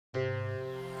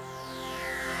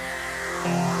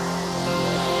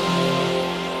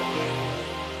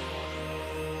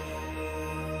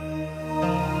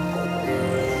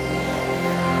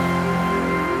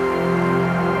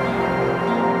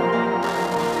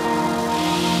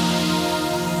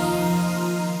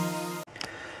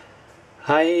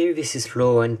Hi, this is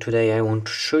Flo, and today I want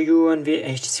to show you on the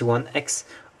HTC One X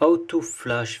how to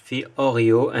flash the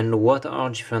Oreo and what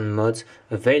are different modes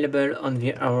available on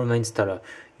the Aroma installer.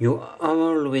 You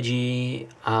already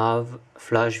have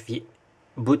flashed the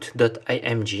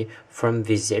boot.img from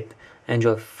the zip, and you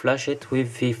have flashed it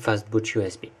with the fastboot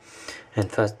USB and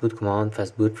fastboot command,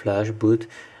 fastboot flash boot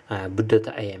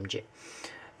boot.img.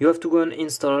 You have to go and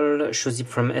install showzip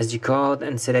from SD card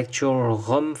and select your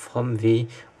ROM from the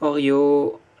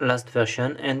Oreo last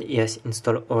version and yes,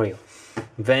 install Oreo.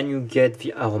 Then you get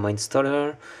the Aroma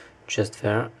installer just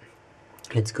there.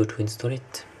 Let's go to install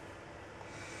it.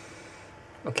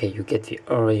 Okay, you get the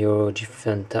Oreo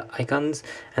different icons,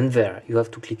 and there you have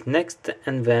to click next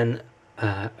and then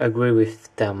agree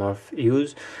with term of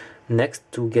use. Next,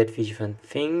 to get the different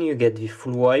thing, you get the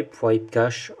full wipe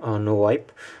cache or no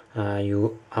wipe.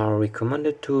 You are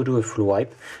recommended to do a full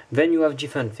wipe. Then you have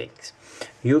different things.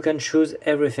 You can choose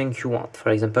everything you want. For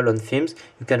example, on themes,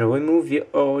 you can remove the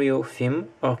Oreo theme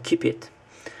or keep it.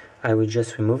 I will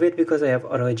just remove it because I have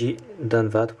already done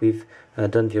that with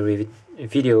done the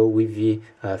video with the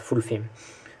full theme.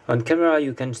 On camera,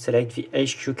 you can select the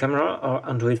HQ camera or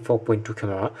Android 4.2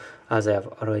 camera. As I have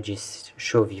already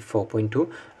shown the 4.2,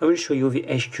 I will show you the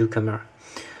HQ camera.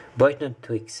 Brightness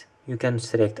tweaks. You can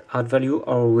select out value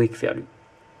or weak value.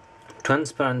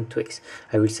 Transparent tweaks.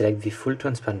 I will select the full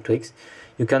transparent tweaks.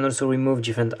 You can also remove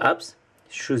different apps.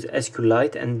 Choose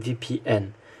SQLite and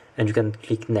VPN. And you can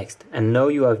click next. And now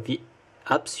you have the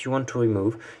apps you want to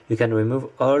remove. You can remove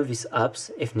all these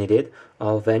apps if needed,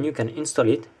 or then you can install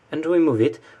it and remove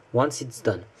it once it's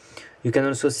done. You can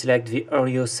also select the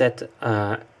Oreo set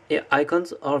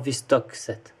icons or the stock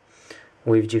set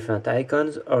with different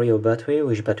icons. Oreo battery,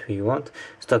 which battery you want,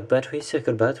 stock battery,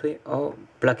 circle battery, or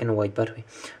black and white battery.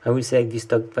 I will select the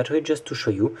stock battery just to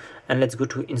show you, and let's go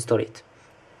to install it.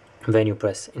 Then you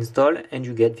press install and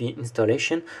you get the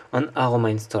installation on Aroma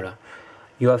installer.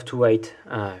 You have to wait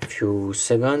a few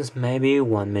seconds, maybe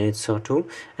 1 minute or two,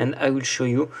 and I will show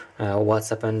you what's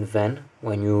happened then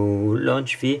when you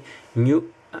launch the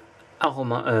new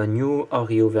Aroma, new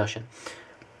Oreo version.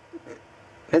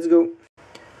 Let's go.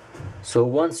 So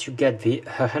once you get the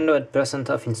 100%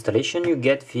 of installation, you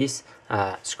get this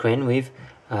screen with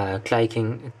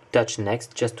clicking touch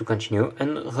next just to continue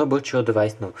and reboot your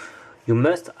device now. You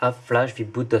must have flashed the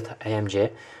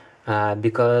boot.img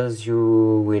because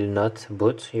you will not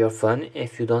boot your phone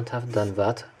if you don't have done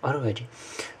that already.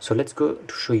 So let's go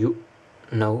to show you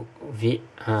now the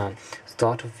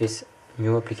start of this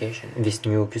new application, this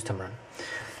new custom run.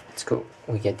 Let's go.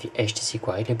 We get the HTC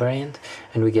Quietly variant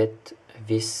and we get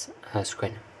this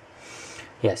screen.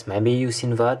 Yes, maybe you've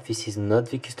seen that this is not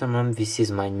the custom run, this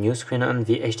is my new screen on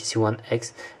the HTC One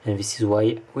X, and this is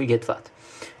why we get that.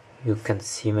 You can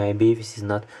see maybe this is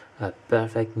not a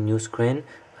perfect new screen,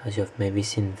 as you have maybe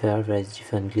seen there is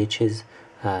different glitches,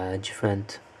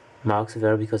 different marks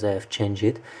there because I have changed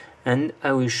it, and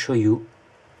I will show you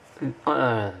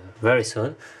very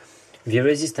soon the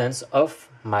resistance of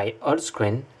my old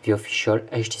screen, the official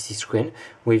HTC screen,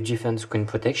 with different screen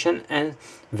protection and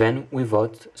then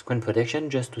without screen protection,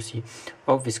 just to see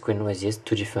how the screen resists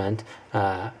to different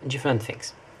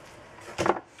things.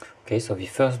 Okay, so the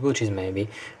first boot is maybe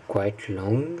quite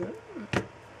long,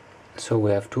 so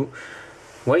we have to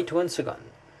wait 1 second.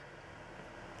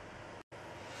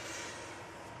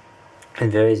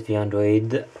 And there is the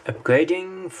Android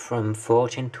upgrading from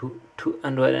 14 to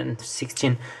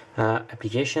 216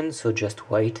 applications, so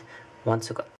just wait 1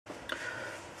 second.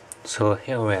 So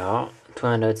here we are,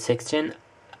 216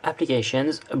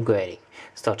 applications upgrading,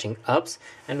 starting apps,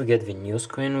 and we get the new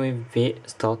screen with the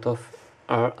start of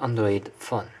our Android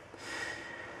phone.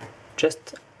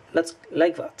 Just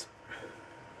like that.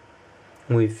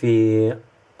 With the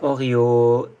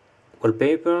Oreo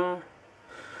wallpaper,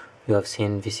 you have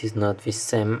seen this is not the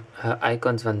same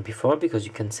icons than before because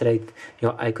you can select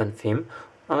your icon theme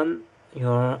on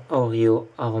your Oreo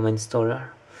Aroma installer.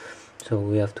 So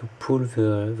we have to pull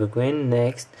the green,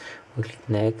 next, we click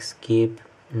next, skip,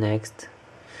 next,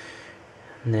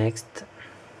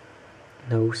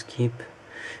 no skip,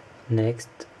 next,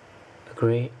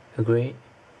 agree,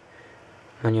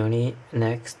 manually,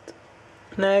 next,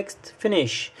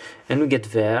 finish, and we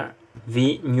get there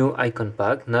the new icon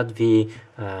pack, not the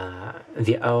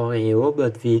Oreo,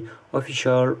 but the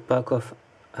official pack of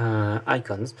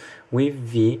icons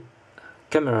with the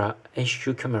camera,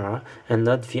 HQ camera, and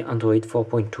not the Android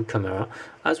 4.2 camera,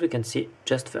 as we can see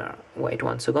just there. Wait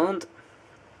 1 second,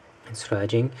 it's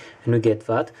loading, and we get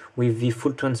that with the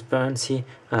full transparency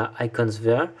icons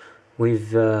there,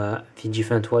 with the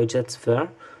different widgets there,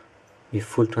 the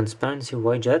full transparency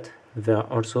widget there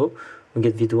also, we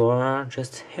get the drawer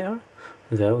just here.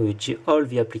 There with all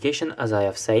the application, as I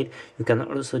have said. You can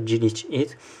also delete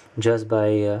it just by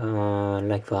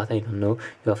like that. I don't know,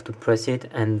 you have to press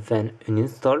it and then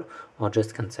uninstall or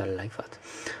just cancel like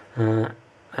that.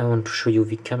 I want to show you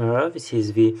the camera. This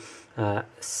is the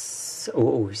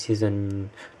this is an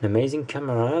amazing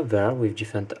camera there with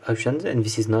different options, and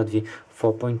this is not the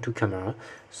 4.2 camera,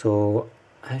 so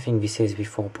I think this is the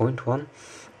 4.1,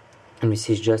 and this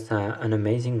is just an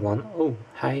amazing one. Oh,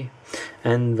 hi.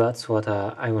 And that's what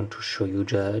I want to show you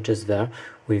just there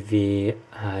with the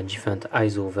different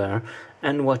ISO there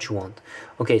and what you want.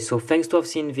 Okay, so thanks to have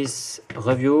seen this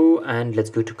review, and let's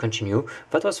go to continue.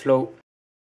 That was Flow.